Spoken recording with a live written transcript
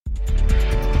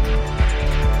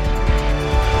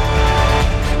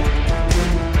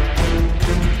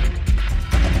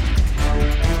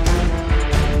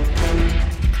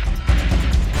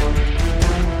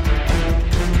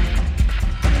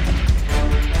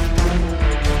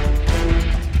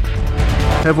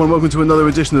Hey everyone, welcome to another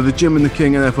edition of the Jim and the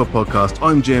King NFL podcast.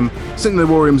 I'm Jim, sitting in the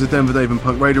War Rooms of Denver Dave and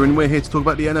Punk Raider, and we're here to talk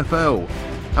about the NFL.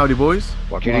 Howdy, boys.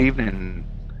 Good evening.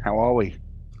 How are we?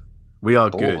 We are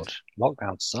Bored. good.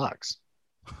 Lockdown sucks.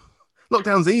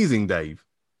 Lockdown's easing, Dave.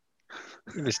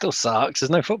 It still sucks. There's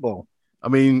no football. I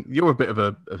mean, you're a bit of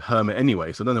a hermit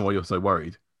anyway, so I don't know why you're so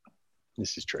worried.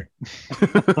 This is true.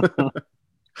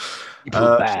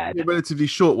 A relatively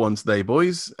short one today,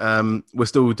 boys. We're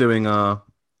still doing our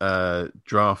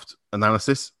draft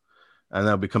analysis, and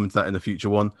I'll be coming to that in a future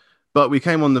one. But we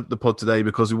came on the pod today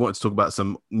because we wanted to talk about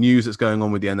some news that's going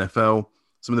on with the NFL.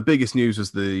 Some of the biggest news was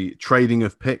the trading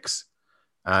of picks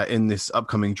in this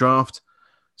upcoming draft.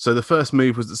 So the first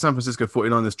move was the San Francisco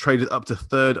 49ers traded up to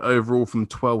 3rd overall from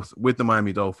 12th with the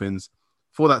Miami Dolphins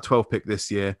for that 12th pick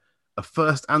this year, a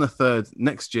 1st and a 3rd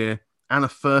next year, and a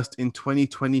 1st in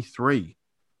 2023.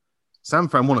 San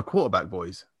Fran won a quarterback,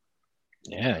 boys.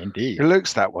 Yeah, indeed. It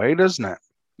looks that way, doesn't it?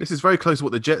 This is very close to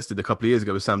what the Jets did a couple of years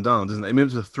ago with Sam Darnold, isn't it? They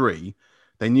moved to 3.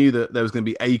 They knew that there was going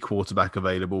to be a quarterback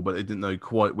available, but they didn't know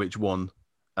quite which one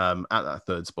at that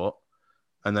 3rd spot.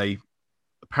 And they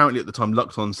apparently at the time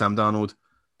lucked on Sam Darnold.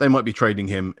 They might be trading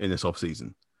him in this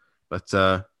offseason. But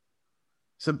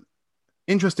it's an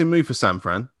interesting move for San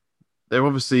Fran. They're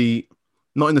obviously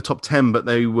not in the top 10, but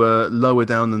they were lower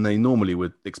down than they normally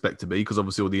would expect to be because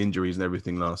obviously all the injuries and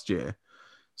everything last year.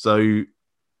 So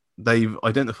they've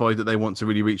identified that they want to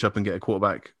really reach up and get a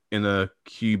quarterback in a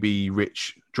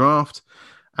QB-rich draft.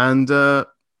 And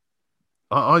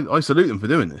I salute them for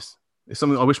doing this. It's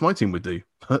something I wish my team would do.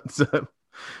 But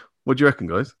what do you reckon,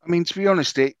 guys? I mean, to be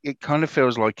honest, it kind of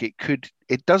feels like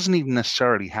it doesn't even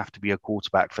necessarily have to be a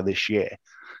quarterback for this year.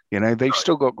 You know, they've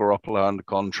still got Garoppolo under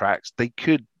contracts. They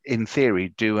could, in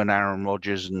theory, do an Aaron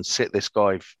Rodgers and sit this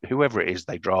guy, whoever it is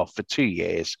they draft, for 2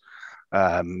 years.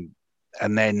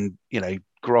 And then, you know,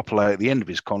 Garoppolo at the end of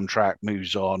his contract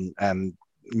moves on and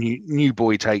new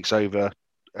boy takes over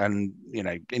and, you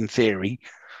know, in theory,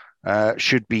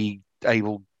 should be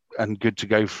able and good to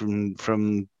go from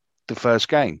the first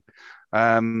game.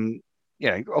 You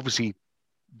know, obviously,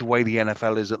 the way the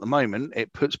NFL is at the moment,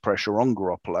 it puts pressure on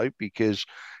Garoppolo because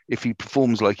if he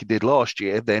performs like he did last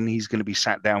year, then he's going to be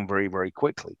sat down very, very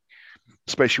quickly,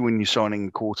 especially when you're signing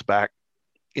a quarterback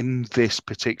in this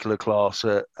particular class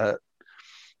at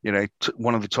you know,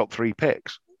 one of the top 3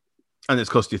 picks. And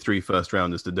it's cost you 3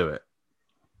 first-rounders to do it.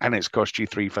 And it's cost you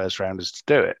 3 first-rounders to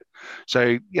do it.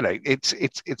 So, you know,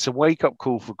 it's a wake-up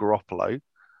call for Garoppolo.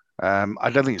 I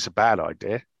don't think it's a bad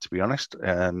idea, to be honest.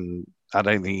 I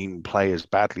don't think he can play as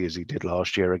badly as he did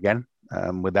last year again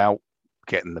without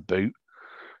getting the boot.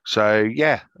 So,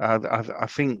 yeah, I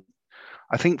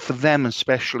think for them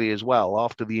especially as well,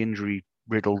 after the injury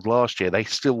riddled last year, they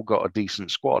still got a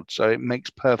decent squad. So it makes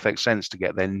perfect sense to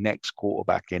get their next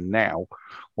quarterback in now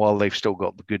while they've still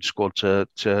got the good squad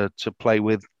to play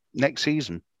with next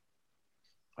season.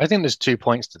 I think there's 2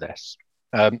 points to this.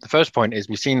 The first point is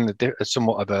we've seen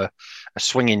somewhat of a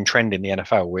swinging trend in the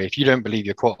NFL where if you don't believe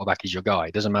your quarterback is your guy,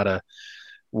 it doesn't matter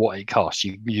what it costs,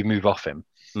 you move off him.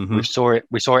 Mm-hmm.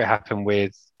 We saw it happen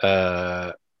with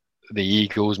the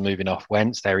Eagles moving off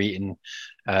Wentz. They're eating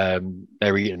a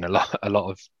lot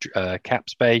of cap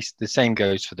space. The same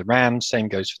goes for the Rams. Same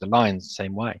goes for the Lions. The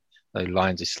same way. The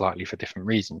Lions is slightly for different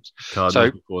reasons.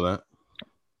 Cardinals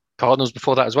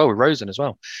before that as well with Rosen as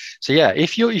well. So yeah,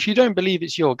 if you don't believe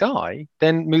it's your guy,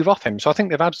 then move off him. So I think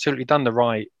they've absolutely done the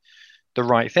right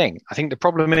thing. I think the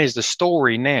problem is the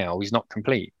story now is not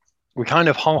complete. We're kind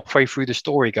of halfway through the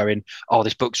story going, oh,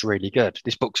 this book's really good.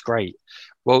 This book's great.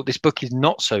 Well, this book is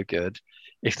not so good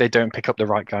if they don't pick up the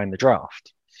right guy in the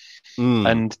draft.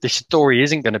 And this story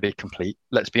isn't going to be complete,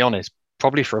 let's be honest,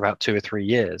 probably for about 2 or 3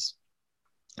 years.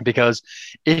 Because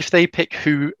if they pick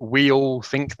who we all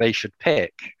think they should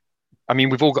pick, I mean,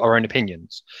 we've all got our own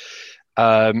opinions.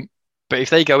 But if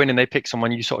they go in and they pick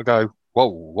someone, you sort of go, whoa,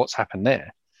 what's happened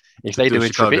there? If they do a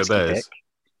Trubisky pick,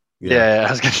 yeah, I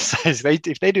was going to say,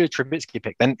 if they do a Trubisky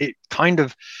pick, then it kind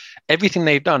of everything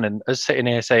they've done, and as sitting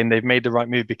here saying they've made the right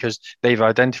move because they've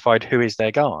identified who is their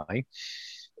guy.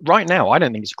 Right now, I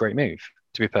don't think it's a great move,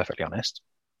 to be perfectly honest,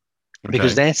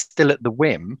 because they're still at the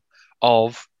whim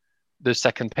of the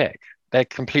second pick. They're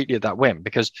completely at that whim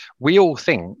because we all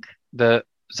think that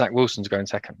Zach Wilson's going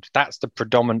second. That's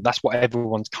what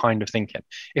everyone's kind of thinking.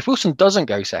 If Wilson doesn't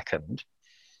go second,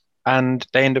 and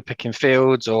they end up picking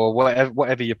Fields or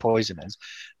whatever your poison is,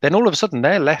 then all of a sudden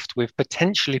they're left with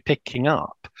potentially picking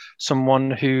up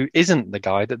someone who isn't the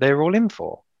guy that they're all in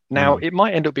for. Now, it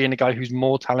might end up being a guy who's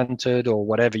more talented or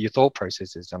whatever your thought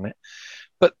process is on it,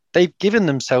 but they've given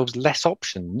themselves less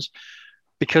options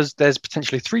because there's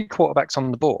potentially 3 quarterbacks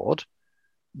on the board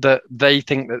that they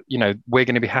think that, we're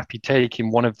going to be happy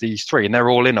taking one of these three, and they're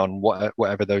all in on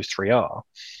whatever those three are.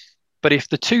 But if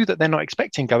the two that they're not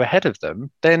expecting go ahead of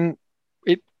them, then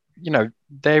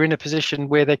they're in a position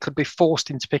where they could be forced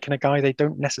into picking a guy they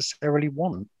don't necessarily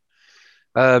want.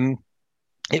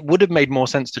 It would have made more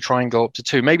sense to try and go up to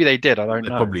two. Maybe they did. I don't know.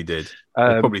 They probably did.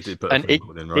 They probably did put a thing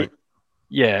in, right?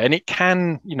 And it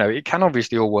can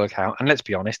obviously all work out. And let's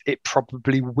be honest, it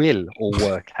probably will all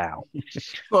work out.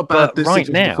 Not a bad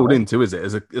situation to fall into, is it?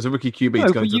 As a rookie QB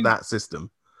to go into that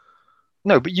system.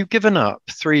 No, but you've given up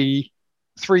three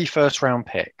first-round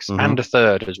picks and a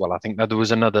third as well. I think there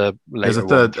was another later.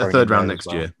 There's a third round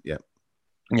next year. Yeah.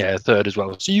 Yeah, a third as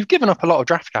well. So you've given up a lot of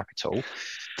draft capital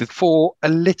for a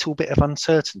little bit of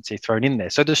uncertainty thrown in there.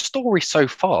 So the story so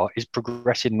far is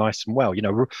progressing nice and well.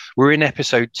 We're in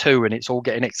episode 2 and it's all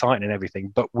getting exciting and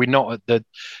everything, but we're not at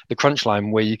the crunch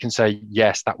line where you can say,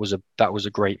 yes, that was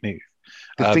a great move.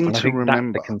 The thing to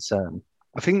remember, that's the concern.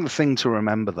 I think the thing to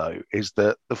remember though is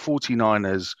that the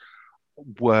 49ers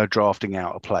were drafting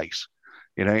out of place.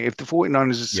 If the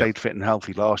 49ers had stayed fit and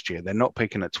healthy last year, they're not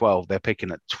picking at 12, they're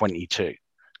picking at 22,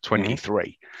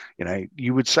 23.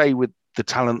 You would say with the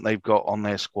talent they've got on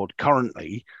their squad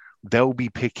currently, they'll be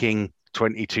picking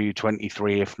 22,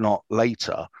 23, if not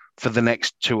later, for the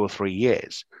next 2 or 3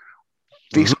 years.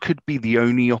 This could be the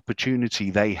only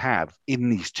opportunity they have in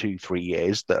these 2-3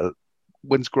 years.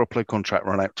 When's Garoppolo contract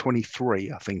run out?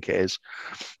 23, I think it is.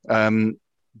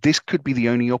 This could be the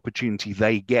only opportunity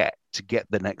they get to get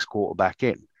the next quarterback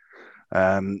in.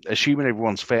 Assuming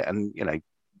everyone's fit, and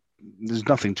there's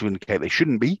nothing to indicate they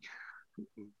shouldn't be,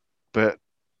 but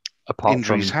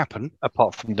injuries happen.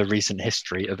 Apart from the recent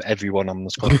history of everyone on the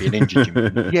squad being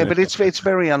injured. Yeah, but it's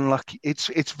very unlucky.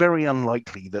 It's very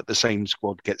unlikely that the same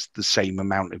squad gets the same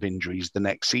amount of injuries the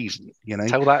next season.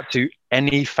 Tell that to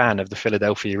any fan of the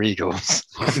Philadelphia Eagles,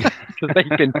 because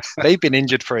they've been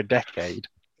injured for a decade.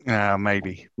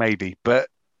 Maybe, but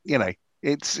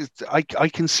I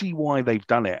can see why they've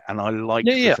done it, and I like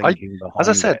the thinking behind as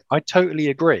I said, it. I totally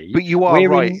agree. But you are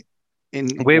right.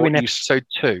 We're in episode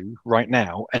 2 right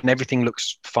now, and everything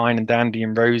looks fine and dandy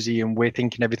and rosy, and we're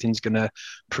thinking everything's going to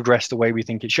progress the way we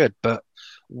think it should. But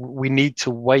we need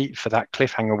to wait for that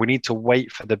cliffhanger. We need to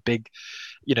wait for the big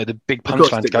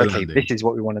punchline to go, okay, this is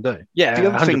what we want to do. Yeah.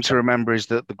 The other thing to remember is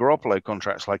that the Garoppolo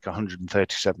contract's like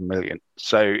 137 million.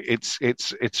 So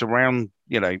it's around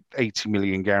 80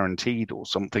 million guaranteed or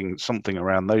something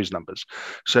around those numbers.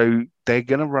 So they're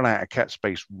going to run out of cap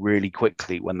space really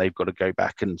quickly when they've got to go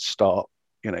back and start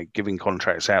giving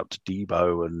contracts out to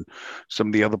Debo and some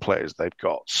of the other players they've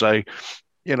got. So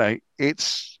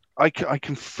I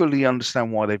can fully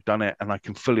understand why they've done it, and I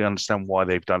can fully understand why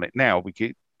they've done it now,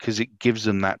 because it gives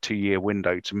them that 2-year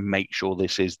window to make sure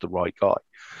this is the right guy.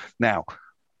 Now,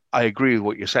 I agree with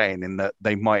what you're saying in that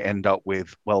they might end up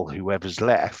with, whoever's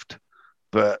left,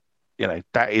 but,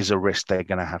 that is a risk they're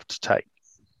going to have to take.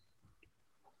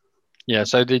 Yeah,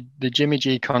 so the Jimmy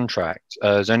G contract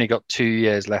has only got 2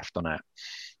 years left on it.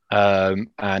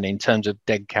 And in terms of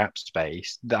dead cap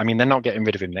space, they're not getting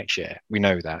rid of him next year. We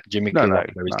know that. Jimmy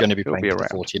Garoppolo is going to be playing for the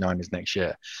 49ers next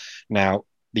year. Now,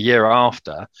 the year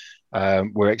after,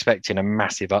 we're expecting a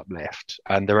massive uplift,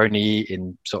 and they're only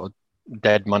eating sort of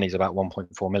dead money is about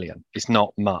 1.4 million. It's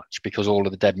not much because all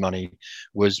of the dead money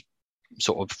was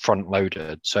sort of front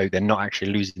loaded, so they're not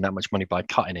actually losing that much money by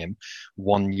cutting him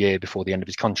 1 year before the end of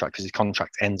his contract, because his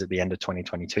contract ends at the end of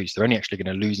 2022, so they're only actually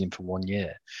going to lose him for 1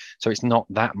 year. So it's not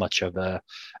that much of a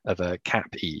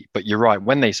cap eat. But you're right,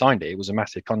 when they signed it was a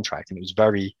massive contract, and it was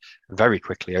very, very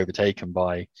quickly overtaken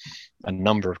by a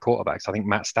number of quarterbacks. I think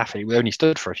Matt Stafford, we only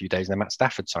stood for a few days, and then Matt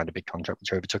Stafford signed a big contract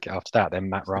which overtook it after that. Then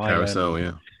Matt Ryan,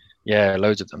 Carousel, yeah,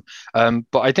 loads of them.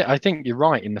 But I think you're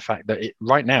right in the fact that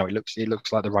right now it looks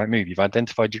like the right move. You've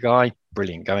identified your guy,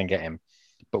 brilliant, go and get him.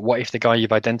 But what if the guy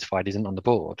you've identified isn't on the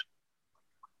board?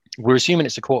 We're assuming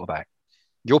it's a quarterback.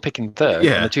 You're picking third,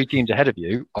 and the two teams ahead of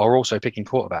you are also picking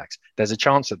quarterbacks. There's a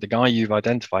chance that the guy you've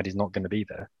identified is not going to be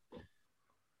there.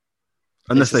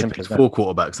 Unless they pick 4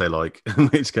 quarterbacks they like, in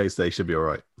which case they should be all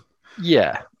right.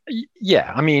 Yeah.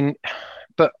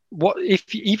 But what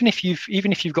even if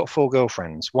you've got 4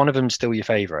 girlfriends, one of them's still your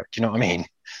favorite? Do you know what I mean?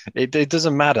 It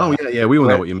doesn't matter. Oh yeah, we all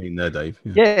know what you mean there, Dave.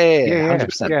 Yeah,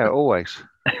 100%. Yeah, always.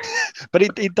 But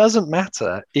it doesn't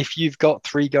matter if you've got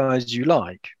 3 guys you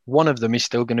like. One of them is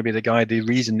still going to be the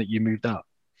reason that you moved up.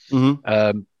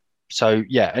 Mm-hmm. So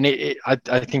yeah, and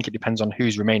I think it depends on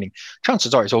who's remaining.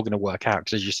 Chances are it's all going to work out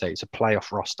because, as you say, it's a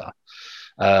playoff roster.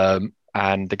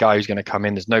 And the guy who's going to come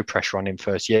in, there's no pressure on him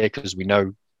first year because we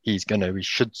know he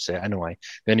should sit anyway.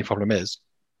 The only problem is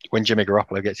when Jimmy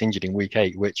Garoppolo gets injured in week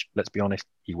 8, which, let's be honest,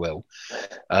 he will.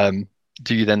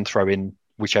 do you then throw in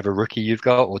whichever rookie you've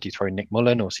got, or do you throw in Nick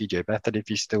Mullen or CJ Beathard if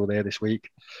he's still there this week?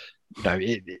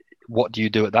 What do you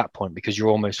do at that point? Because you're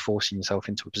almost forcing yourself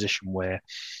into a position where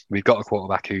we've got a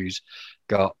quarterback who's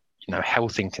got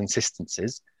health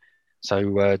inconsistencies.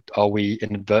 So are we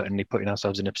inadvertently putting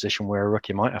ourselves in a position where a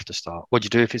rookie might have to start? What do you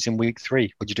do if it's in week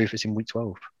 3? What do you do if it's in week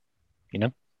 12?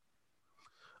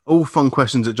 All fun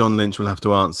questions that John Lynch will have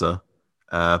to answer.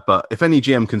 But if any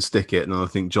GM can stick it, and I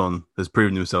think John has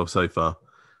proven himself so far,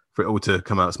 for it all to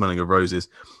come out smelling of roses.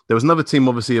 There was another team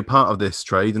obviously a part of this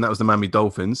trade, and that was the Miami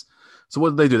Dolphins. So what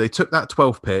did they do? They took that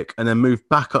 12th pick and then moved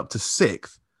back up to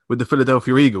 6th with the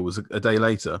Philadelphia Eagles a day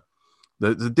later.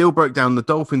 The deal broke down. The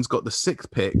Dolphins got the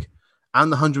 6th pick and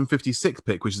the 156th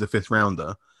pick, which is the 5th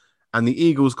rounder. And the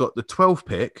Eagles got the 12th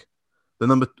pick, the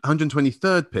number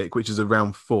 123rd pick, which is a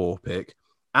round 4 pick,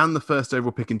 and the first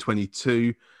overall pick in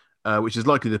 22, which is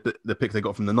likely the pick they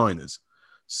got from the Niners.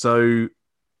 So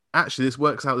actually, this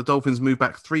works out. The Dolphins moved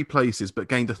back 3 places, but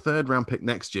gained a 3rd round pick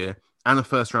next year and a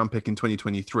 1st round pick in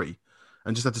 2023,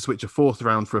 and just had to switch a 4th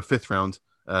round for a 5th round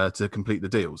to complete the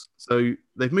deals. So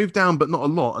they've moved down, but not a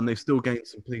lot, and they've still gained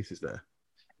some pieces there.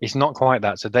 It's not quite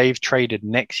that. So they've traded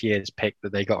next year's pick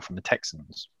that they got from the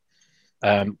Texans.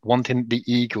 One thing the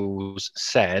Eagles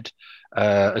said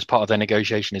as part of their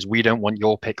negotiation is, we don't want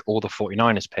your pick or the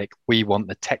 49ers pick. We want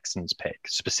the Texans pick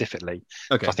specifically.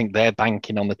 Okay. So I think they're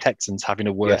banking on the Texans having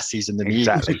a worse season than the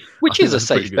Eagles, which I is a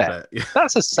think safe bet. Yeah.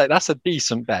 That's a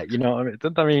decent bet. You know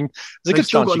what I mean? There's a good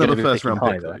still chance got you're going another to be first picking round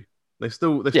high pick, though.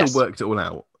 though. They've still worked it all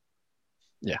out.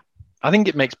 Yeah. I think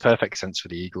it makes perfect sense for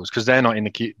the Eagles because they're not in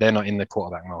the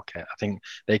quarterback market. I think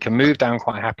they can move down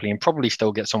quite happily and probably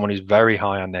still get someone who's very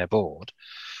high on their board,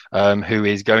 who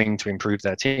is going to improve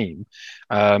their team.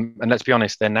 And let's be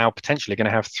honest, they're now potentially going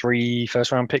to have 3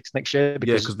 first-round picks next year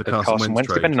because of the Carson Wentz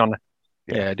trade.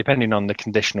 depending on the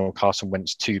conditional Carson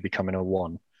Wentz 2 becoming a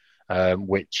 1,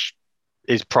 which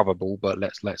is probable, but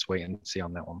let's wait and see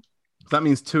on that one. That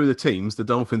means 2 of the teams, the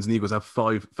Dolphins and Eagles, have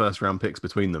 5 first-round picks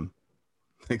between them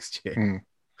next year.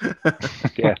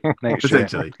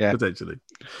 Potentially.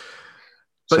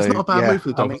 But it's not a bad move for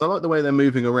the Dolphins. I like the way they're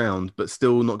moving around, but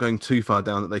still not going too far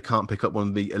down that they can't pick up one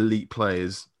of the elite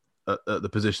players at the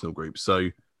positional group. So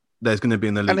there's going to be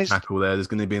an elite tackle there. There's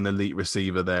going to be an elite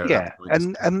receiver there. Yeah,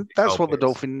 and that's what the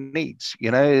Dolphins needs.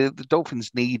 The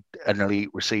Dolphins need an elite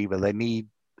receiver. They need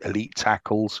elite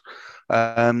tackles.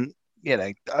 I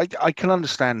can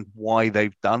understand why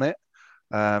they've done it.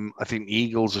 I think the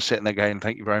Eagles are sitting there going,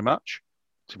 "Thank you very much."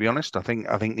 To be honest, I think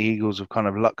the Eagles have kind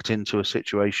of lucked into a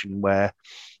situation where,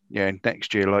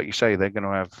 next year, like you say, they're going to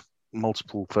have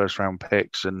multiple first-round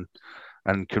picks and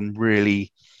can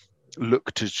really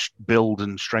look to build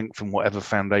and strengthen whatever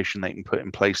foundation they can put in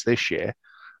place this year.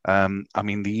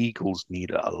 The Eagles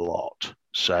need a lot,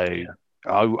 so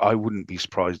I wouldn't be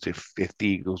surprised if the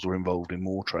Eagles were involved in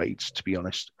more trades, to be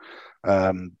honest.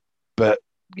 But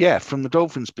yeah, from the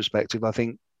Dolphins' perspective, I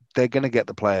think they're going to get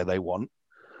the player they want.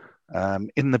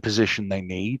 In the position they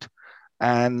need,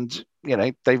 and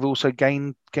they've also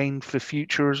gained for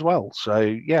future as well. So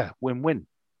yeah, win-win.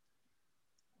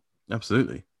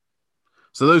 Absolutely.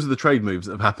 So those are the trade moves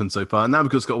that have happened so far. Now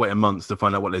we've just got to wait a month to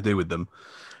find out what they do with them.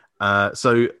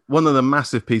 So one of the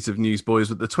massive pieces of news, boys,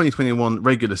 with the 2021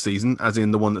 regular season, as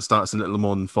in the one that starts in a little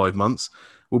more than 5 months,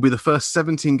 will be the first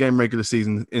 17-game regular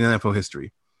season in NFL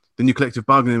history. The new collective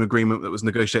bargaining agreement that was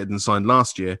negotiated and signed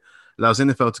last year allows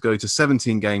NFL to go to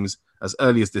 17 games as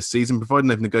early as this season, providing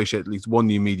they've negotiated at least one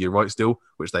new media rights deal,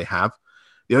 which they have.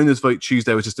 The owners' vote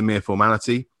Tuesday was just a mere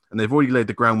formality, and they've already laid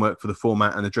the groundwork for the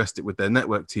format and addressed it with their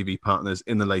network TV partners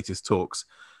in the latest talks.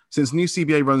 Since the new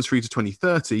CBA runs through to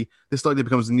 2030, this likely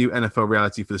becomes a new NFL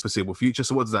reality for the foreseeable future.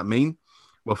 So what does that mean?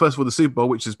 Well, first of all, the Super Bowl,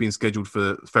 which has been scheduled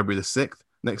for February the 6th,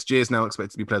 next year is now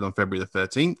expected to be played on February the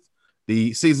 13th.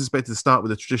 The season is expected to start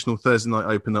with a traditional Thursday night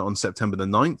opener on September the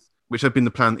 9th, which had been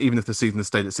the plan even if the season had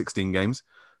stayed at 16 games.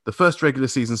 The first regular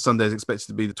season Sunday is expected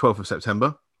to be the 12th of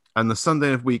September, and the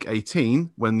Sunday of week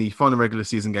 18, when the final regular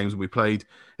season games will be played,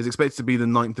 is expected to be the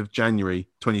 9th of January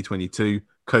 2022,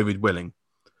 COVID willing.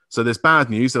 So there's bad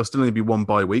news. There'll still only be 1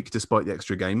 bye week, despite the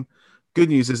extra game. Good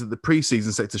news is that the preseason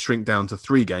is set to shrink down to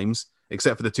 3 games,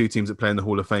 except for the 2 teams that play in the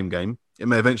Hall of Fame game. It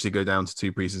may eventually go down to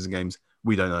 2 preseason games.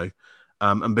 We don't know.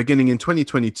 And beginning in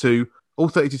 2022, all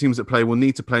 32 teams that play will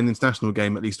need to play an international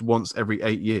game at least once every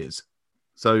 8 years.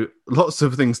 So lots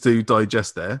of things to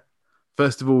digest there.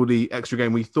 First of all, the extra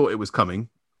game, we thought it was coming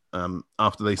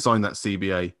after they signed that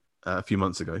CBA a few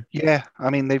months ago. Yeah,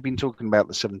 they've been talking about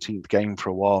the 17th game for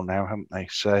a while now, haven't they?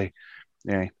 So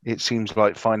yeah, it seems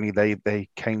like finally they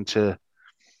came to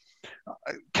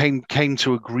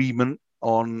agreement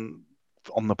on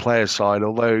on the player side.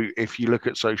 Although if you look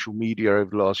at social media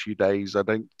over the last few days, I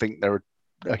don't think there are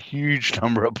a huge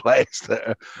number of players that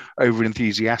are over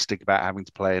enthusiastic about having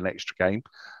to play an extra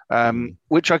game,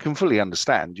 which I can fully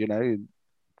understand. You know,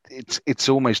 it's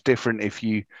almost different if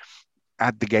you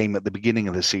add the game at the beginning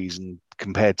of the season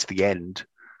compared to the end.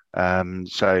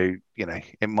 So, you know,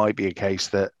 it might be a case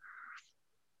that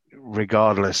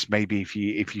regardless, maybe if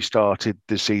you started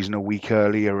the season a week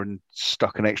earlier and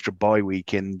stuck an extra bye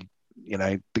week in, you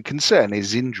know, the concern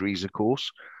is injuries, of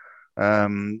course.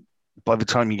 By the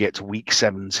time you get to week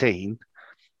 17,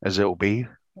 as it'll be,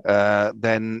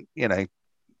 then, you know,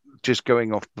 just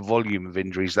going off the volume of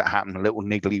injuries that happen, little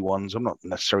niggly ones, I'm not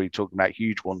necessarily talking about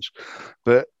huge ones,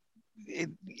 but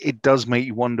it does make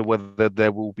you wonder whether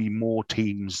there will be more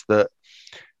teams that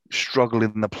struggle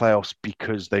in the playoffs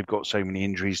because they've got so many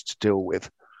injuries to deal with.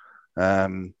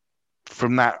 From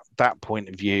that point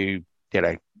of view, you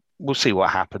know, we'll see what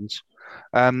happens.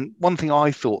 One thing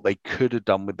I thought they could have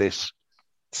done with this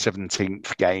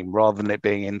 17th game, rather than it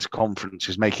being interconference,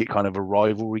 is make it kind of a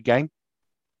rivalry game,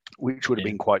 which would have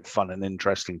been quite fun and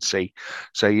interesting to see.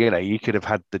 So, you know, you could have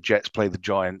had the Jets play the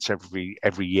Giants every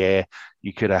year.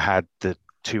 You could have had the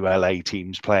two LA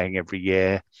teams playing every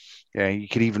year. Yeah, you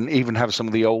could even have some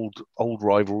of the old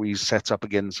rivalries set up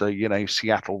against, you know,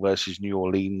 Seattle versus New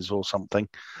Orleans or something.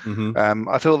 Mm-hmm.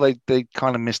 I thought they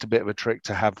kind of missed a bit of a trick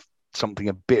to have something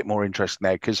a bit more interesting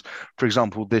there, because, for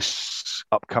example, this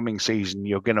upcoming season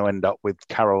you're going to end up with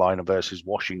Carolina versus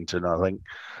Washington, I think,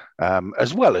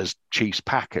 as well as Chiefs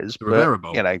Packers. But,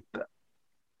 you know,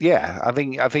 yeah, I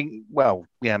think well,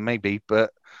 yeah, maybe,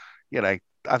 but, you know,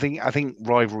 I think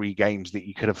rivalry games that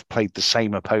you could have played the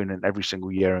same opponent every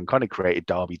single year and kind of created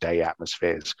Derby Day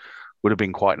atmospheres would have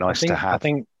been quite nice to have.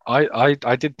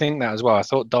 I did think that as well. I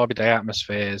thought Derby Day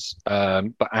atmospheres,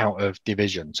 but out of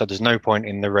division. So there's no point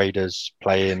in the Raiders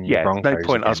playing the Broncos. No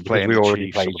point us playing. We already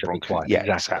Chiefs played each other twice. Yeah,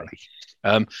 exactly.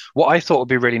 What I thought would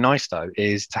be really nice though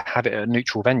is to have it at a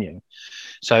neutral venue.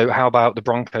 So how about the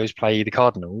Broncos play the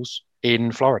Cardinals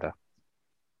in Florida?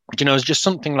 You know, it's just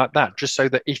something like that, just so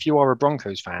that if you are a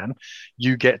Broncos fan,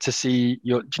 you get to see do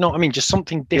you know what I mean? Just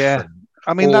something different. Yeah.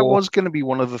 I mean, that was going to be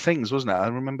one of the things, wasn't it? I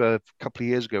remember a couple of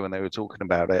years ago when they were talking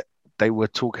about it, they were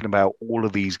talking about all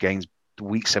of these games, the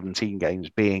Week 17 games,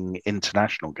 being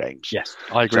international games. Yes,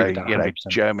 I agree with that. You know,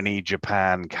 Germany,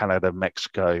 Japan, Canada,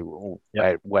 Mexico, or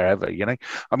wherever, you know.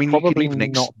 I mean, probably you could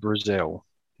even not Brazil.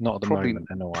 Not at the moment,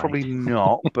 anyway. Probably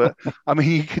not, but I mean,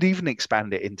 you could even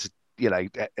expand it into, you know,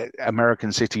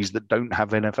 American cities that don't have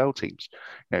NFL teams,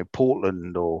 you know,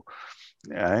 Portland or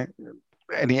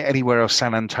anywhere else,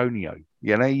 San Antonio.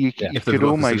 You know, you could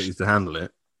almost to handle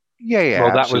it. Yeah.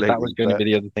 Well, that was going to be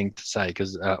the other thing to say,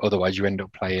 because otherwise you end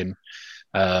up playing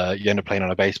on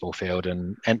a baseball field,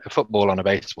 and football on a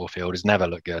baseball field has never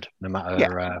looked good, no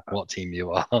matter what team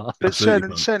you are. But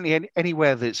certainly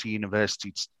anywhere that's a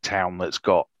university town that's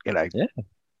got, you know,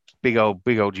 big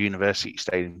old university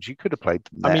stadiums, you could have played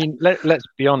them there. I mean, let's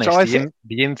be honest. So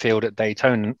the infield at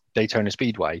Daytona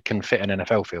Speedway can fit an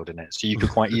NFL field in it, so you could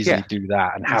quite easily do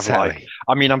that and have like.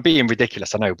 I mean, I'm being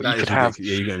ridiculous, I know, but you could have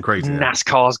you're going crazy.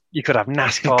 NASCARs. You could have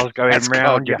NASCARs going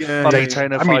around.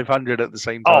 Daytona 500 at the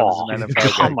same time as an NFL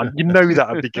game. Come on, you know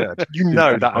that would be good. You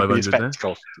know that would be a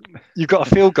spectacle. You've got a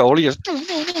field goal. You just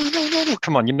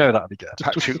come on, you know that would be good.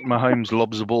 Patrick Mahomes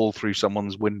lobs a ball through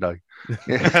someone's window.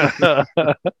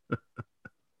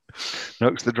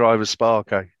 Knocks the driver's spark.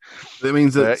 That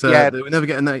means that they will never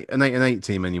get an 8-8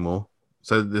 team anymore.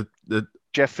 So the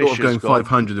Jeff Fisher going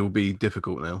 500 will be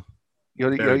difficult now.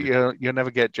 You'll never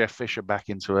get Jeff Fisher back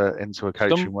into a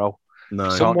coaching role. No,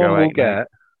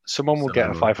 someone will get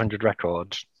a 500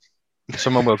 record.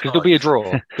 Someone will, because there'll be a draw.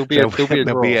 There'll be an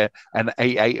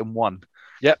 8-8-1.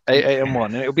 Yep, 8-8-1,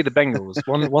 and it'll be the Bengals.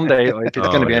 One day, if it's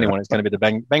going to be anyone, it's going to be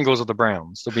the Bengals or the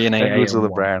Browns. There'll be an 8-8-1. Bengals or the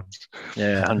Browns.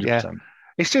 Yeah, 100%. Yeah.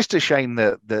 It's just a shame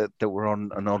that we're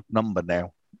on an odd number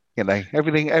now. You know,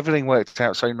 everything worked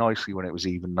out so nicely when it was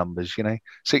even numbers. You know,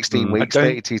 16 weeks,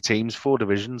 32 teams, 4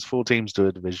 divisions, 4 teams to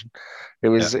a division. It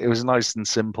was nice and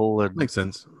simple and makes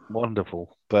sense,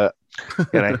 wonderful. But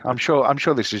you know, I'm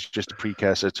sure this is just a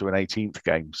precursor to an 18th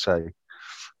game. So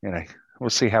you know,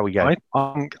 we'll see how we go.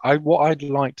 What I'd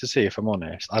like to see, if I'm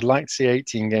honest, I'd like to see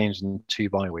 18 games and 2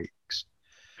 bye weeks.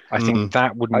 I think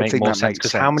that would make more sense,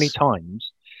 because how many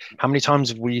times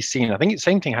have we seen? I think the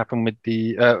same thing happened with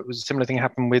a similar thing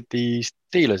happened with the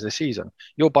Steelers this season.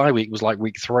 Your bye week was like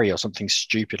week 3 or something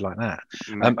stupid like that.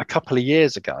 A couple of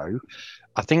years ago,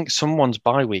 I think someone's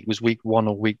bye week was week 1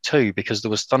 or week 2 because there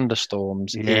was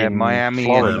thunderstorms in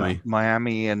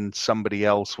Miami and somebody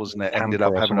else, wasn't it? Ended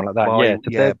up having like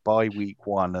that. Bye week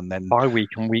 1 and then bye week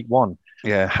and week 1.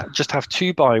 Yeah. Just have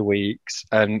 2 bye weeks,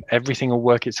 and everything will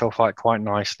work itself out quite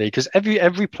nicely. Because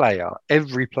every player,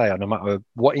 no matter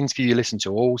what interview you listen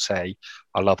to, all say,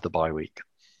 "I love the bye week."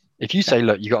 If you say,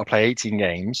 "Look, you got to play 18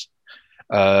 games,"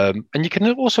 and you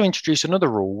can also introduce another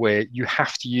rule where you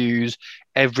have to use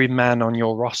every man on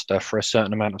your roster for a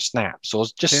certain amount of snaps, or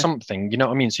just something. You know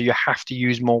what I mean? So you have to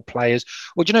use more players,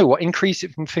 or do you know what? Increase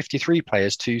it from 53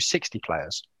 players to 60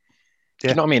 players. Do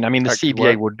you know what I mean? I mean, the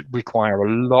CBA would require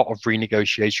a lot of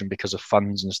renegotiation because of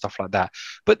funds and stuff like that.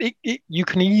 But you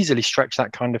can easily stretch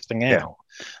that kind of thing out.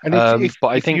 And but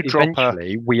I think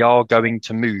eventually we are going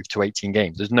to move to 18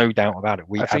 games. There's no doubt about it.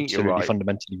 We absolutely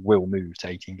fundamentally will move to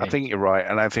 18 games. I think you're right.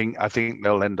 And I think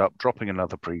they'll end up dropping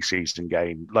another preseason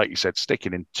game. Like you said,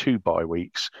 sticking in 2 bye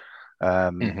weeks.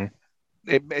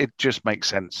 It just makes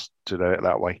sense to do it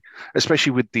that way,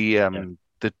 especially with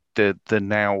the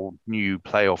now new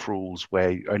playoff rules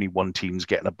where only one team's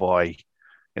getting a bye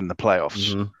in the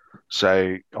playoffs. Mm-hmm.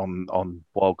 So on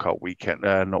wildcard weekend,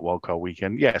 not wildcard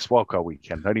weekend, yes, wildcard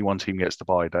weekend, only one team gets the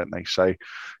bye, don't they? So,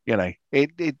 you know,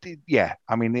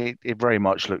 I mean, it very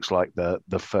much looks like the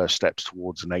first steps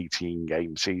towards an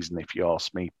 18-game season, if you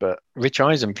ask me. But Rich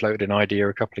Eisen floated an idea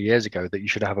a couple of years ago that you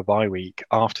should have a bye week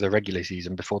after the regular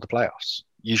season before the playoffs.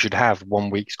 You should have 1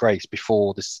 week's grace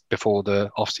before the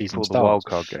off season starts,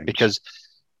 the wildcard games. because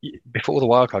before the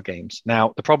wildcard games.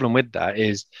 Now, the problem with that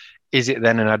is it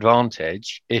then an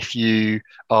advantage if you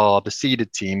are the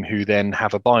seeded team who then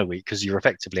have a bye week because you're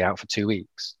effectively out for 2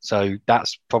 weeks? So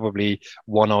that's probably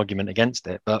one argument against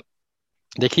it. But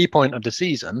the key point of the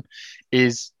season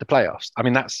is the playoffs. I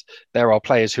mean, there are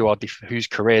players whose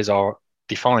careers are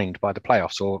defined by the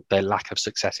playoffs or their lack of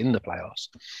success in the playoffs.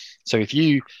 So if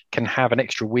you can have an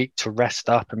extra week to rest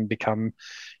up and become,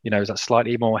 that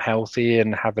slightly more healthy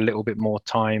and have a little bit more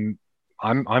time,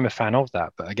 I'm a fan of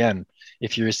that. But again,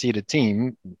 if you're a seeded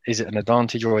team, is it an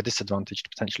advantage or a disadvantage to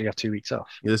potentially have 2 weeks off?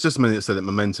 Yeah, there's just something that said that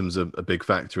momentum's a big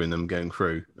factor in them getting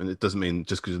through, and it doesn't mean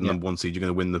just because you're the number 1 seed you're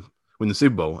going to win the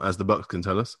Super Bowl, as the Bucks can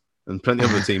tell us. And plenty of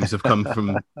other teams have come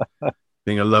from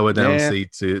being a lower down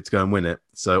seed to go and win it.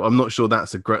 So I'm not sure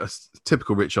that's a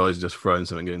typical Rich Eisen just throwing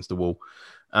something against the wall.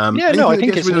 I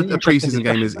think it's a preseason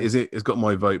game is got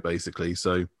my vote basically.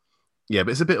 So yeah,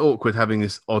 but it's a bit awkward having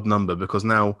this odd number because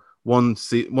now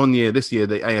this year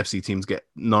the AFC teams get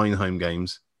 9 home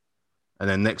games, and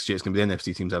then next year it's going to be the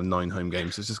NFC teams have 9 home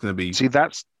games. So it's just going to be. See,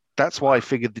 that's why I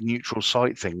figured the neutral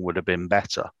site thing would have been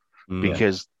better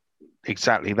because.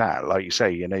 Exactly that, like you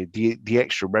say, the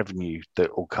extra revenue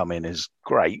that will come in is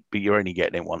great, but you're only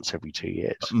getting it once every 2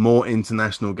 years. More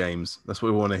international games. That's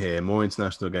what we want to hear. More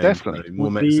international games. Definitely.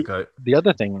 More Mexico. The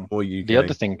other thing, more UK. The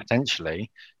other thing potentially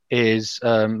is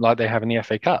like they have in the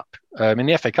FA Cup. In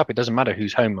the FA Cup, it doesn't matter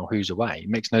who's home or who's away. It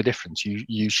makes no difference.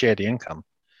 You share the income.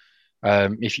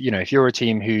 If you're a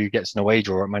team who gets an away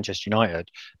draw at Manchester United,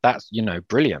 that's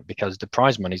brilliant because the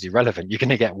prize money is irrelevant. You're going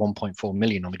to get 1.4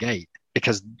 million on the gate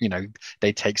because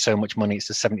they take so much money. It's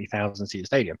a 70,000 seat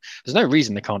stadium. There's no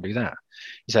reason they can't do that.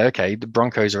 You say, okay,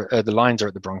 the Lions are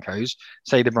at the Broncos.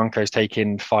 Say the Broncos take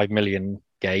in 5 million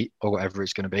gate or whatever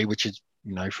it's going to be, which is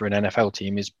for an NFL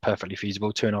team is perfectly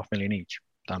feasible. 2.5 million each.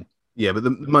 Done. Yeah, but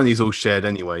the money's all shared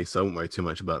anyway, so I won't worry too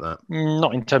much about that.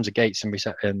 Not in terms of gates and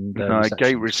reset. No,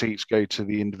 gate receipts go to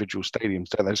the individual stadiums.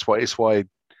 That's why it's why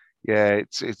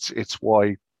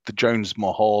the Jones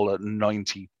Mahal at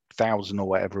 90,000 or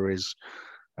whatever is,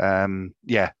 can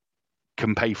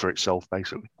pay for itself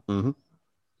basically. Mm-hmm.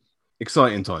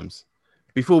 Exciting times.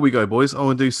 Before we go, boys, I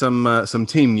want to do some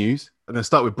team news. I'm going to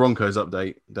start with Broncos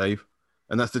update, Dave,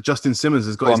 and that's that Justin Simmons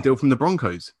has got his deal from the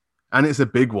Broncos, and it's a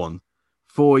big one.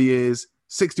 4 years,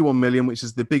 61 million, which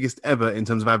is the biggest ever in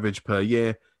terms of average per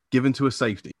year, given to a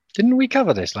safety. Didn't we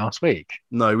cover this last week?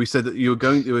 No, we said that you were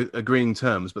going to agreeing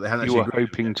terms, but they hadn't. You were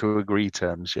hoping to agree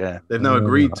terms, yeah. They've now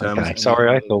agreed terms. Okay. Sorry,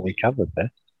 I thought we covered this.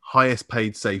 Highest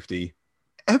paid safety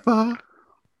ever.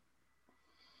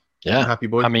 Yeah, happy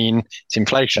boy. I mean, it's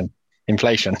inflation.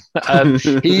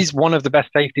 He's one of the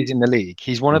best safeties in the league.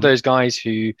 He's one of those guys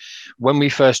who, when we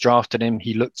first drafted him,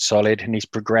 he looked solid and he's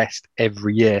progressed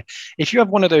every year. If you have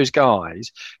one of those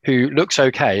guys who looks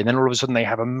okay and then all of a sudden they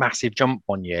have a massive jump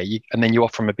one year and then you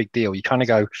offer him a big deal, you kind of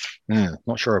go,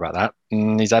 not sure about that.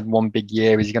 He's had one big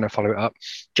year. Is he going to follow it up?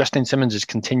 Justin Simmons has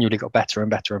continually got better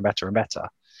and better and better and better.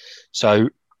 So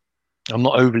I'm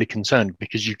not overly concerned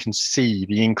because you can see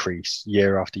the increase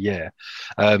year after year.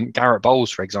 Garrett Bowles,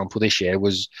 for example, this year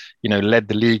was, led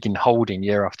the league in holding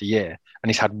year after year, and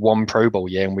he's had 1 Pro Bowl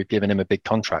year, and we've given him a big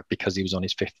contract because he was on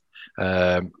his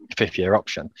fifth year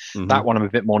option. Mm-hmm. That one I'm a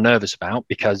bit more nervous about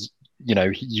because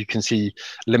you can see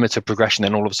limited progression,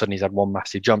 and all of a sudden he's had one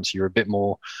massive jump, so you're a bit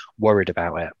more worried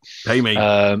about it. Pay me.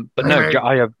 But no,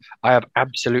 I have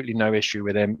absolutely no issue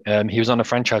with him. He was on a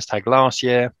franchise tag last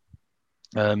year.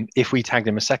 If we tagged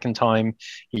him a second time,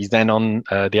 he's then on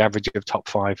the average of top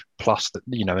 5 plus,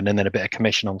 and then a bit of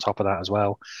commission on top of that as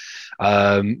well.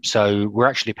 So we're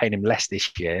actually paying him less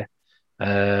this year.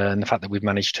 And the fact that we've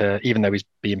managed to, even though he's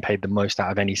being paid the most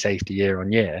out of any safety year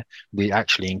on year, we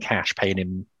actually in cash paying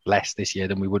him less this year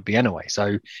than we would be anyway.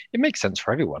 So it makes sense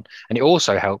for everyone. And it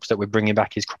also helps that we're bringing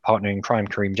back his partner in crime,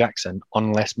 Kareem Jackson,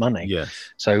 on less money. Yeah.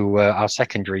 So our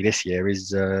secondary this year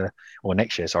is, or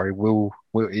next year, sorry,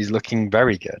 is looking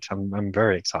very good. I'm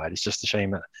very excited. It's just a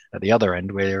shame at the other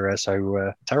end we're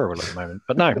so terrible at the moment.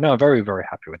 But no, I'm very, very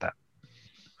happy with that.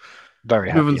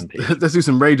 Very happy indeed. Let's do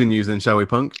some Raider news then, shall we,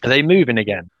 Punk? Are they moving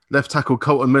again? Left tackle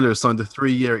Colton Miller has signed a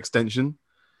 3-year extension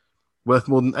worth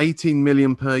more than $18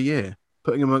 million per year,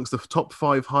 putting him amongst the top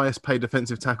 5 highest paid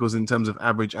defensive tackles in terms of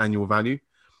average annual value.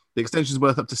 The extension is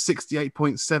worth up to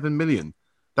 $68.7 million.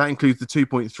 That includes the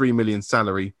 $2.3 million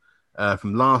salary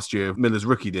from last year of Miller's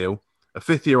rookie deal, a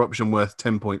 5th-year option worth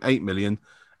 $10.8 million,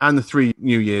 and the 3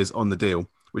 new years on the deal,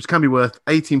 which can be worth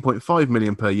 $18.5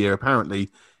 million per year,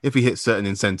 apparently, if he hits certain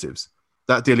incentives.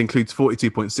 That deal includes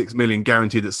 $42.6 million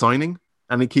guaranteed at signing,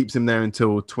 and it keeps him there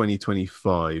until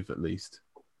 2025 at least.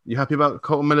 You happy about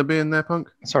Colton Miller being there, Punk?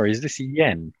 Sorry, is this a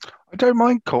yen? I don't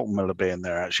mind Colton Miller being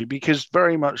there, actually, because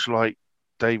very much like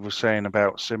Dave was saying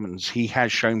about Simmons, he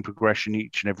has shown progression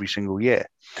each and every single year.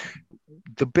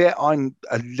 The bit I'm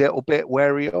a little bit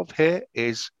wary of here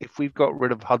is if we've got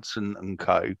rid of Hudson and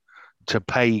co to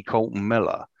pay Colton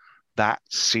Miller, that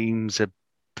seems a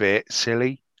bit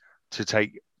silly to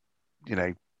take,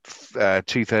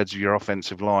 2/3 of your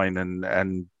offensive line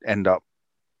and end up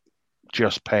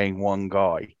just paying one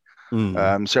guy.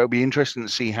 So it'll be interesting to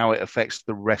see how it affects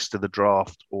the rest of the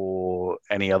draft or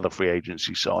any other free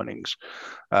agency signings.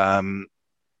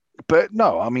 But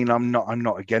no, I mean, I'm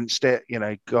not against it.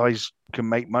 Guys can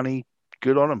make money.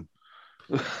 Good on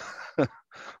them.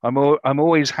 I'm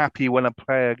always happy when a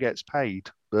player gets paid.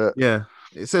 But yeah,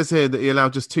 it says here that he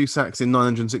allowed just 2 sacks in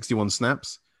 961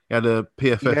 snaps. He had a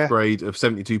PFF grade of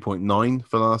 72.9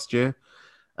 for last year.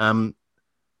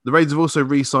 The Raiders have also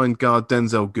re-signed guard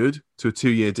Denzel Good to a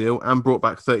 2-year deal and brought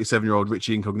back 37-year-old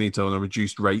Richie Incognito on a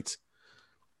reduced rate.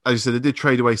 As you said, they did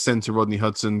trade away centre Rodney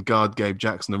Hudson, guard Gabe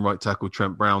Jackson, and right tackle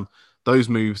Trent Brown. Those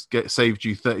moves saved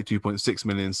you $32.6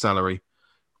 million in salary,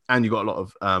 and you got a lot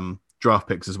of draft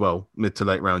picks as well, mid to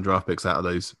late round draft picks out of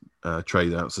those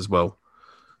trade outs as well.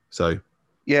 So,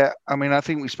 yeah, I mean, I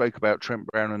think we spoke about Trent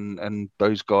Brown and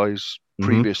those guys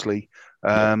previously.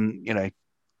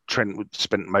 Trent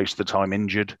spent most of the time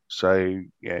injured, so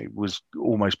it was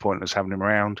almost pointless having him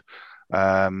around.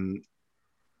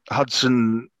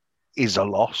 Hudson is a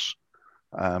loss.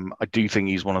 I do think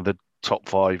he's one of the top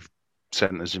 5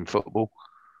 centers in football.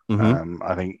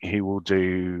 I think he will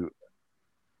do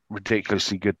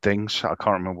ridiculously good things. I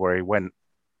can't remember where he went.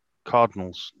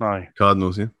 Cardinals, no.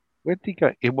 Cardinals, yeah. Where did he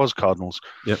go? It was Cardinals.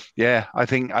 Yep. Yeah, I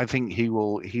think he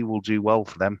will do well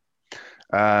for them.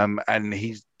 And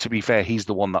to be fair, he's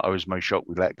the one that I was most shocked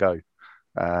we let go.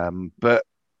 But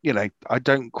I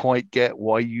don't quite get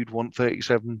why you'd want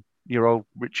 37-year-old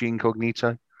Richie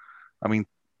Incognito. I mean,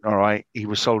 all right, he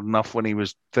was sold enough when he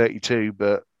was 32,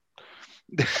 but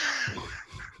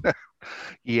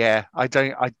yeah, I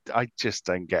just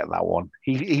don't get that one.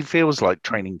 He feels like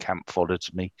training camp fodder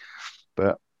to me,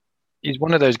 but he's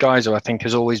one of those guys who I think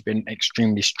has always been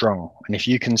extremely strong. And if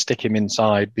you can stick him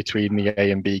inside between the A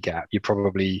and B gap, you're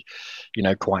probably,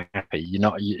 quite happy.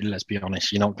 Let's be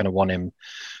honest, you're not going to want him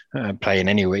playing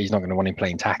anywhere. He's not going to want him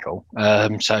playing tackle.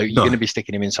 So you're going to be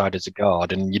sticking him inside as a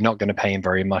guard, and you're not going to pay him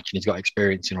very much. And he's got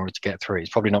experience in order to get through.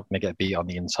 He's probably not going to get beat on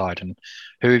the inside. And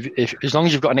if as long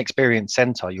as you've got an experienced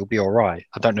centre, you'll be all right.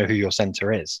 I don't know who your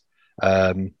centre is.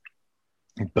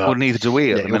 But neither do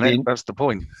we at the minute. That's the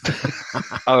point.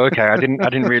 Oh, okay. I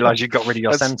didn't realise you got rid of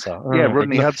your centre. Yeah,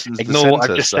 Rodney Hudson's ignore the what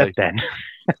I've just said then.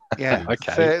 Yeah,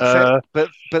 okay. But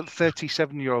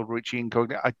 37-year-old Richie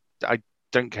Incognito, I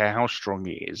don't care how strong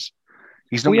he is.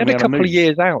 He's not. We had a couple of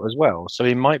years out as well, so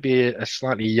he might be a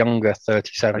slightly younger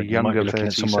 37. A younger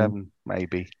 37,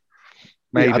 maybe.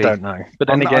 Yeah, I don't know. But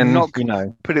then again,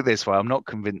 put it this way: I'm not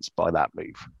convinced by that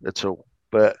move at all.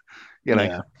 But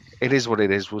it is what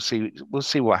it is. We'll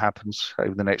see what happens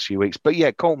over the next few weeks. But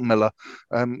yeah, Colton Miller,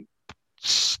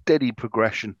 steady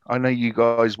progression. I know you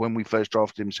guys, when we first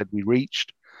drafted him, said we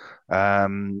reached. But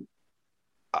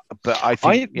I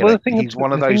think he's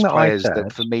one of those players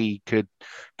that for me could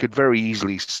very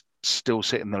easily still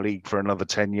sit in the league for another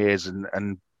 10 years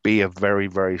and be a very,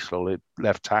 very solid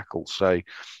left tackle. So,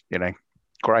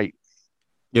 great.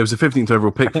 Yeah, it was a 15th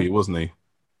overall pick for you, wasn't he?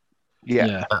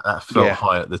 Yeah. That felt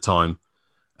high at the time.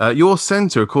 Your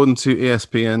centre, according to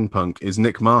ESPN Punk, is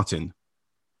Nick Martin.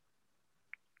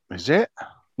 Is it?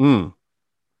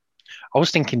 I was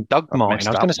thinking Doug Martin.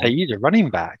 I was going to say he's a running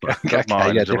back. Doug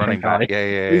Martin's a running back.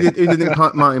 Yeah. Who did Nick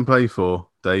Martin play for,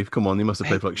 Dave? Come on, he must have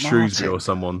played for like Shrewsbury or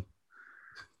someone.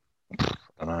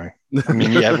 I don't know. I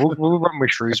mean, yeah, we'll run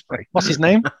with Shrewsbury. What's his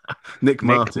name? Nick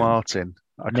Martin.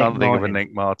 I can't think of a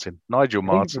Nick Martin. Nigel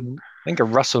Martin. I think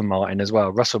of Russell Martin as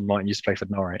well. Russell Martin used to play for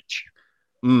Norwich.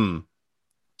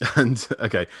 And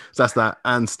okay, so that's that.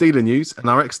 And Steeler news, and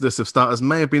our exodus of starters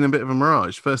may have been a bit of a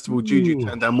mirage. First of all, Juju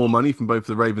turned down more money from both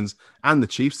the Ravens and the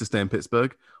Chiefs to stay in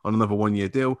Pittsburgh on another 1-year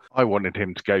deal. I wanted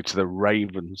him to go to the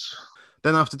Ravens.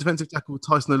 Then after defensive tackle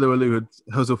Tyson Alualu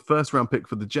was a first-round pick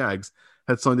for the Jags,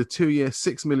 had signed a 2-year,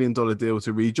 $6 million deal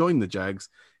to rejoin the Jags,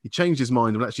 he changed his mind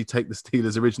and would actually take the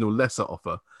Steelers' original lesser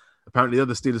offer. Apparently,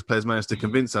 other Steelers players managed to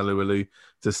convince Alualu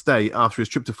to stay after his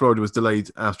trip to Florida was delayed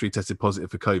after he tested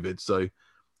positive for COVID. So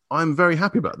I'm very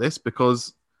happy about this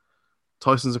because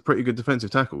Tyson's a pretty good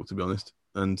defensive tackle, to be honest.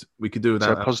 And we could do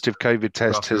without. So a positive COVID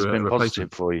test has been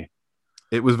positive for you?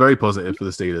 It was very positive for the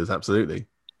Steelers, absolutely.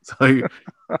 So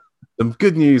some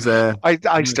good news there.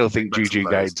 I still think Juju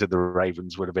going to the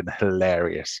Ravens would have been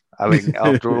hilarious. I mean,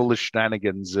 after all the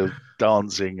shenanigans of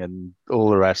dancing and all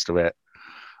the rest of it,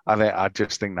 I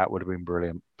just think that would have been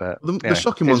brilliant. But the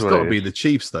shocking one's got to be the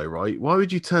Chiefs, though, right? Why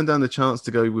would you turn down the chance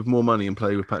to go with more money and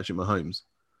play with Patrick Mahomes?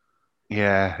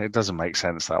 Yeah, it doesn't make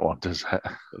sense, that one, does it?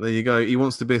 But there you go. He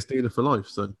wants to be a Steeler for life.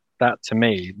 So that to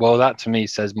me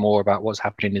says more about what's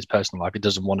happening in his personal life. He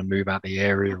doesn't want to move out the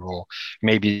area, or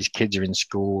maybe his kids are in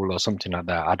school or something like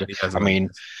that. I mean,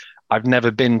 I've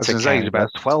never been to Kansas. He's about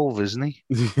 12, isn't he?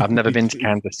 I've never been to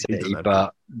Kansas City,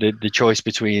 but the choice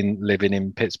between living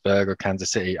in Pittsburgh or Kansas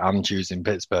City, I'm choosing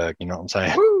Pittsburgh. You know what I'm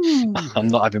saying? Woo! I'm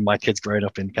not having my kids growing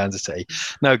up in Kansas City.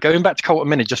 No, going back to Colton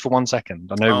Miller just for 1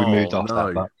 second. I know we moved off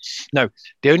that, but no.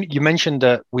 You mentioned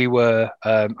that we were.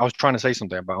 I was trying to say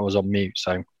something, but I was on mute.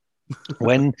 So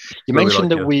when you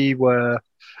mentioned that we were.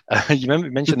 You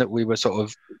mentioned that we were sort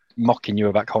of mocking you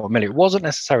about Colton Miller. It wasn't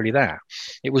necessarily that.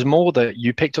 It was more that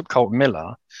you picked up Colton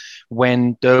Miller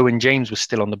when Derwin James was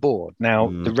still on the board. Now,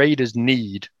 the Raiders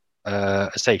need a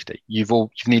safety. You've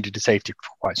needed a safety for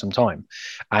quite some time,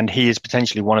 and he is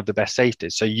potentially one of the best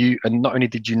safeties. So and not only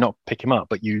did you not pick him up,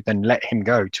 but you then let him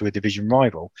go to a division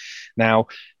rival. Now,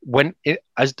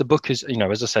 as the book is,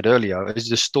 as I said earlier, as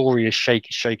the story is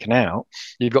shaken out,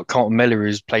 you've got Colton Miller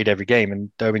who's played every game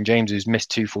and Derwin James who's missed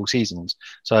 2 full seasons.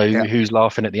 So who's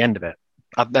laughing at the end of it?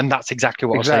 And that's exactly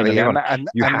what I was saying earlier on.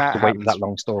 You have to wait for that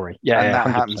long story. Yeah, and that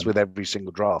 100%. Happens with every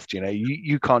single draft.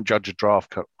 You can't judge a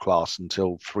draft class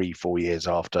until 3-4 years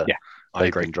after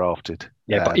they've been drafted.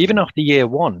 Yeah, but even after year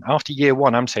one,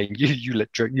 I'm saying you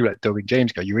let Derwin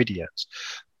James go. You're idiots.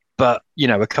 But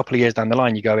a couple of years down the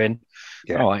line, you go in.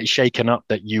 Oh, it's shaken up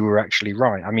that you were actually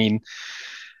right. I mean,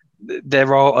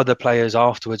 there are other players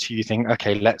afterwards who you think,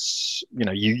 okay, let's,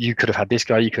 you could have had this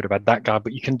guy, you could have had that guy,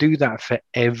 but you can do that for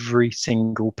every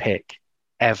single pick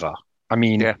ever. I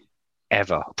mean,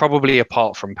 ever. Probably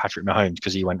apart from Patrick Mahomes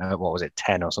because he went,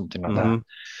 10 or something like that.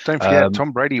 Don't forget,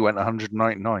 Tom Brady went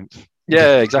 199th.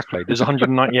 Yeah, exactly. There's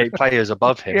 198 players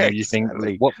above him. And you think,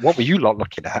 what were you lot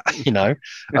looking at?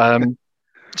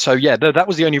 So that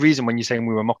was the only reason when you're saying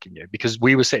we were mocking you, because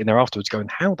we were sitting there afterwards going,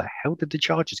 how the hell did the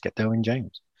Chargers get Derwin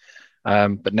James?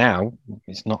 But now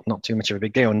it's not too much of a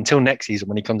big deal until next season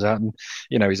when he comes out and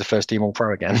he's a first team All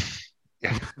Pro again.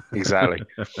 Yeah, exactly.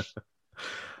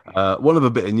 One other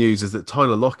bit of news is that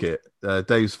Tyler Lockett,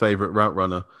 Dave's favorite route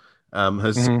runner,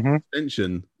 has an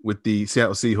extension with the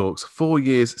Seattle Seahawks, 4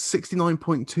 years,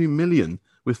 $69.2 million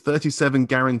with 37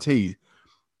 guaranteed.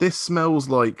 This smells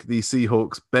like the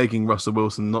Seahawks begging Russell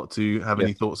Wilson not to have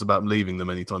any thoughts about leaving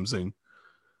them anytime soon.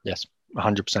 Yes,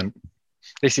 100%.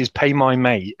 This is pay my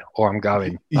mate or I'm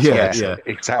going. That's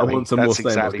exactly. I want some more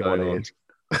exactly what it is.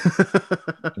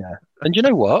 And you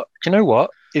know what?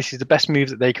 This is the best move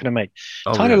that they could have made.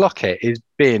 Tyler Lockett has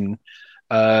been,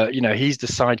 he's the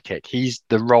sidekick. He's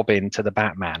the Robin to the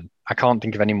Batman. I can't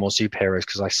think of any more superheroes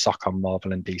because I suck on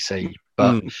Marvel and DC.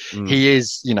 But he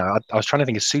is, I was trying to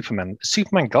think of Superman. Has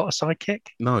Superman got a sidekick?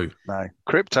 No.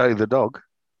 Crypto the dog.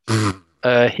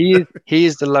 He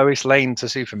is the Lois Lane to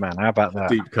Superman. How about that?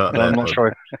 Deep cut. I'm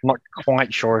not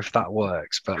quite sure if that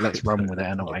works, but let's run with it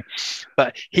anyway.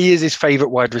 But he is his favorite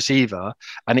wide receiver,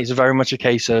 and it's very much a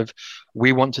case of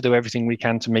we want to do everything we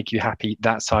can to make you happy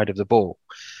that side of the ball.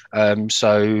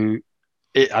 So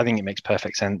I think it makes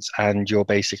perfect sense, and you're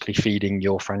basically feeding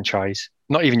your franchise,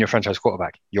 not even your franchise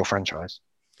quarterback, your franchise.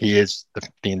 He is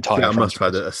the entire. I must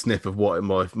have had a sniff of what it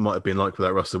might have been like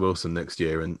without Russell Wilson next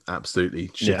year, and absolutely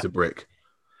shit a brick.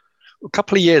 A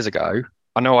couple of years ago,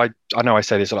 I know I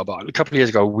say this a lot, but a couple of years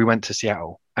ago we went to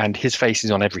Seattle, and his face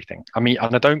is on everything. I mean,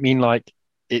 and I don't mean like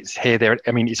it's here, there.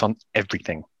 I mean, it's on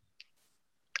everything.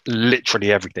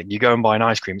 Literally everything. You go and buy an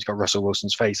ice cream, it's got Russell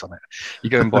Wilson's face on it. You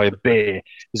go and buy a beer,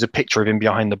 there's a picture of him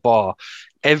behind the bar.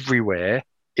 Everywhere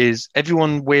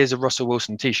everyone wears a Russell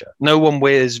Wilson t-shirt. No one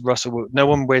wears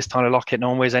Tyler Lockett, no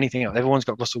one wears anything else. Everyone's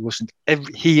got Russell Wilson.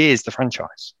 He is the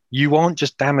franchise. You aren't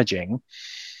just damaging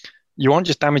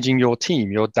your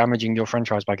team, you're damaging your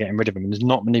franchise by getting rid of him. And there's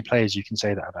not many players you can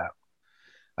say that about.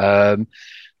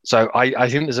 So I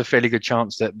think there's a fairly good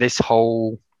chance that this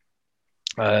whole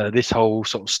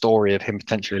sort of story of him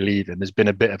potentially leaving, there's been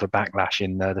a bit of a backlash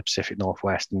in the Pacific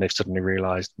Northwest, and they've suddenly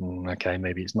realised, okay,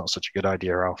 maybe it's not such a good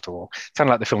idea after all. It's kind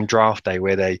of like the film Draft Day,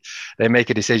 where they make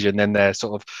a decision, then they're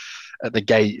sort of at the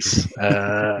gates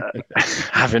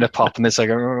having a pop, and they're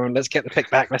saying, oh, let's get the pick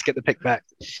back.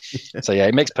 So yeah,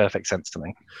 it makes perfect sense to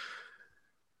me.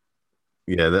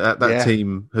 Yeah, that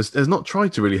team has not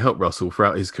tried to really help Russell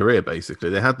throughout his career. Basically,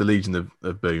 they had the Legion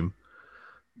of Boom,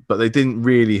 but they didn't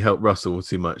really help Russell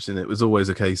too much, and it was always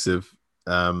a case of,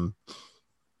 running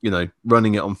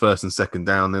it on first and second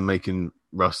down, then making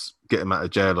Russ get him out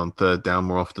of jail on third down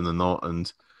more often than not.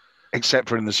 And except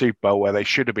for in the Super Bowl, where they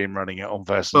should have been running it on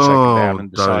first and second down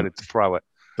and decided to throw it.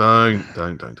 Don't.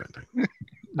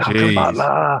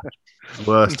 Jeez.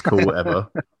 Worst call ever.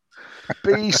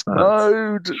 Beast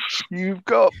mode. You've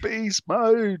got beast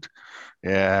mode.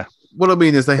 Yeah. What I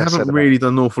mean is they haven't really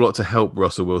done an awful lot to help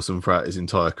Russell Wilson throughout his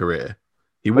entire career.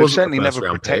 They've certainly never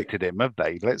protected him, have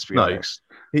they? Let's be honest.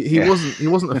 He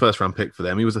wasn't a first round pick for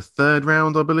them. He was a third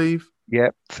round, I believe.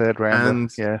 Yep, third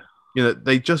round. And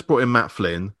they just brought in Matt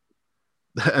Flynn,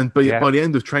 and by the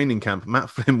end of training camp, Matt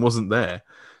Flynn wasn't there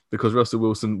because Russell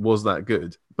Wilson was that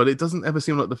good. But it doesn't ever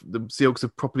seem like the Seahawks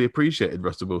have properly appreciated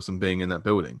Russell Wilson being in that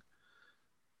building.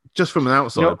 Just from an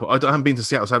outside, I haven't been to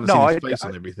Seattle, so I haven't seen his face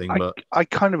on everything. But I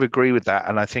kind of agree with that,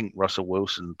 and I think Russell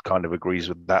Wilson kind of agrees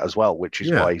with that as well, which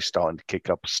is why he's starting to kick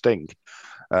up a stink,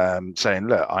 saying,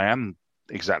 "Look, I am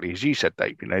exactly as you said,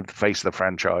 Dave. The face of the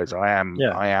franchise. I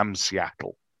am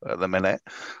Seattle at the minute,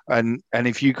 and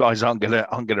if you guys aren't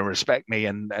gonna respect me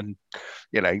and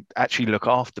actually look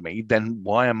after me, then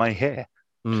why am I here?"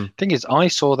 Thing is, I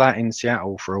saw that in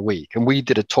Seattle for a week, and we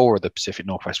did a tour of the Pacific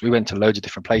Northwest. We went to loads of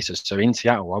different places. So in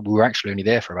Seattle, we were actually only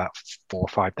there for about 4 or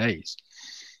 5 days,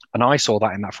 and I saw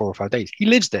that in that 4 or 5 days. He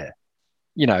lives there.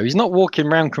 He's not walking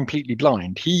around completely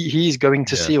blind. He's going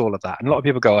to see all of that. And a lot of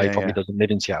people go, he probably doesn't live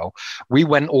in Seattle. We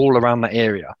went all around that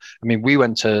area. I mean, we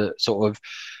went to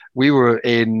we were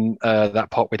in that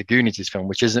part where the Goonies is filmed,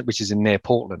 which is in near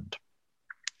Portland,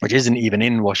 which isn't even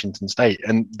in Washington State.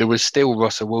 And there was still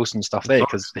Russell Wilson stuff there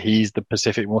because he's the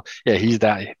Pacific. He's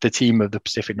the team of the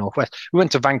Pacific Northwest. We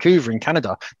went to Vancouver in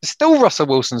Canada. There's still Russell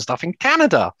Wilson stuff in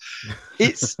Canada.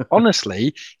 It's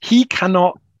honestly, he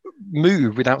cannot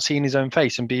move without seeing his own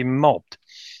face and being mobbed.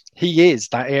 He is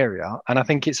that area. And I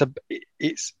think it's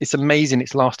amazing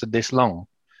it's lasted this long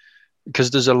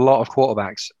because there's a lot of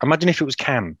quarterbacks. Imagine if it was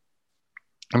Cam.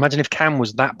 Imagine if Cam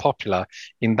was that popular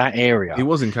in that area. He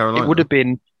was in Carolina. It would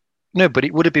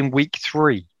have been week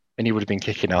 3 and he would have been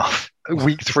kicking off.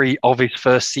 Week 3 of his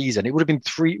first season. It would have been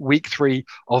week 3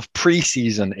 of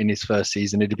preseason in his first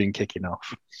season. He'd have been kicking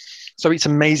off. So it's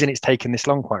amazing it's taken this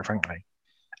long, quite frankly.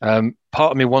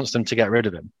 Part of me wants them to get rid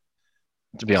of him,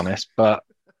 to be honest, but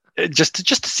just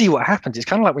to see what happens. It's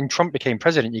kind of like when Trump became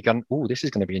president, you're going, oh, this is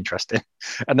going to be interesting.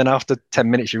 And then after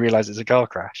 10 minutes, you realize it's a car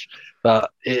crash.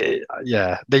 But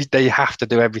they have to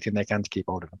do everything they can to keep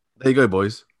hold of him. There you go,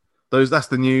 boys. That's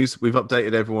the news. We've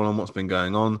updated everyone on what's been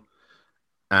going on.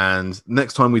 And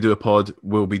next time we do a pod,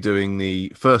 we'll be doing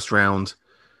the first round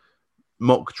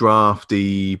mock draft,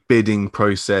 the bidding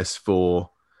process for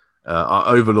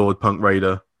our overlord Punk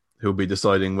Raider, who'll be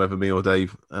deciding whether me or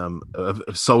Dave have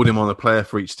sold him on a player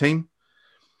for each team.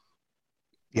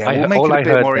 Yeah, we'll make it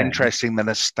a bit more interesting than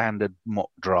a standard mock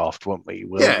draft, won't we?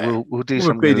 We'll do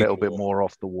something a little bit more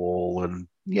off the wall, and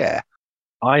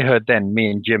I heard then me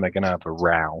and Jim are going to have a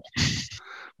row.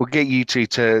 We'll get you two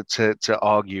to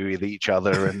argue with each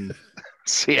other and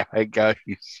see how it goes.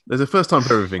 There's a first time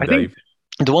for everything, Dave.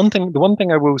 The one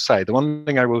thing I will say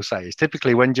is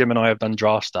typically when Jim and I have done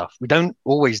draft stuff, we don't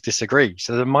always disagree.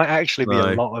 So there might actually be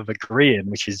a lot of agreeing,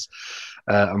 which is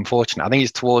unfortunate. I think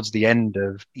it's towards the end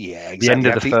of Yeah, the end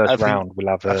exactly. of the first round. We'll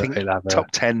have a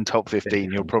top 10, top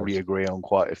 15. You'll probably agree on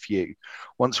quite a few.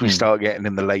 Once we start getting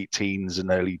in the late teens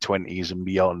and early 20s and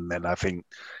beyond, then I think,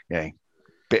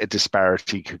 bit of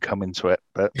disparity could come into it.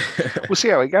 But we'll see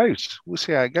how it goes.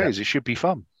 It should be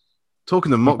fun.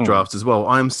 Talking of mock drafts as well,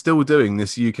 I am still doing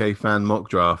this UK fan mock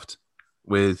draft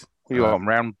with. You're on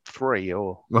round 3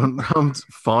 or round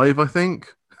 5, I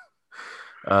think.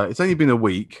 It's only been a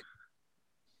week,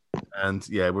 and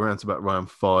we're around to about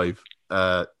round 5.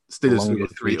 Still got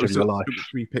 3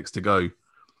 picks to go,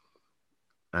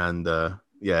 and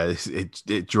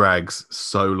it drags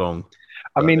so long.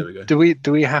 I mean, do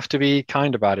we have to be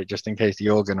kind about it just in case the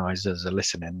organisers are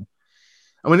listening?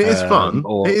 I mean, it is fun.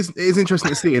 It is interesting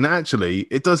to see, and actually,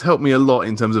 it does help me a lot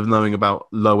in terms of knowing about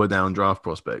lower down draft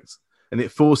prospects, and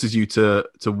it forces you to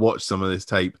watch some of this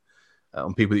tape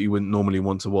on people that you wouldn't normally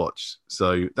want to watch.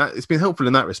 So that it's been helpful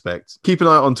in that respect. Keep an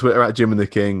eye on Twitter at Jim and the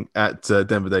King, at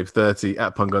DenverDave30,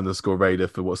 at Punk_Raider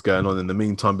for what's going on in the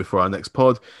meantime before our next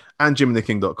pod, and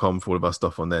JimandtheKing.com for all of our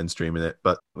stuff on there and streaming it.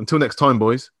 But until next time,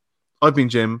 boys, I've been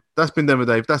Jim. That's been Denver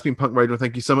Dave. That's been Punk Raider. And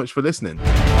thank you so much for listening.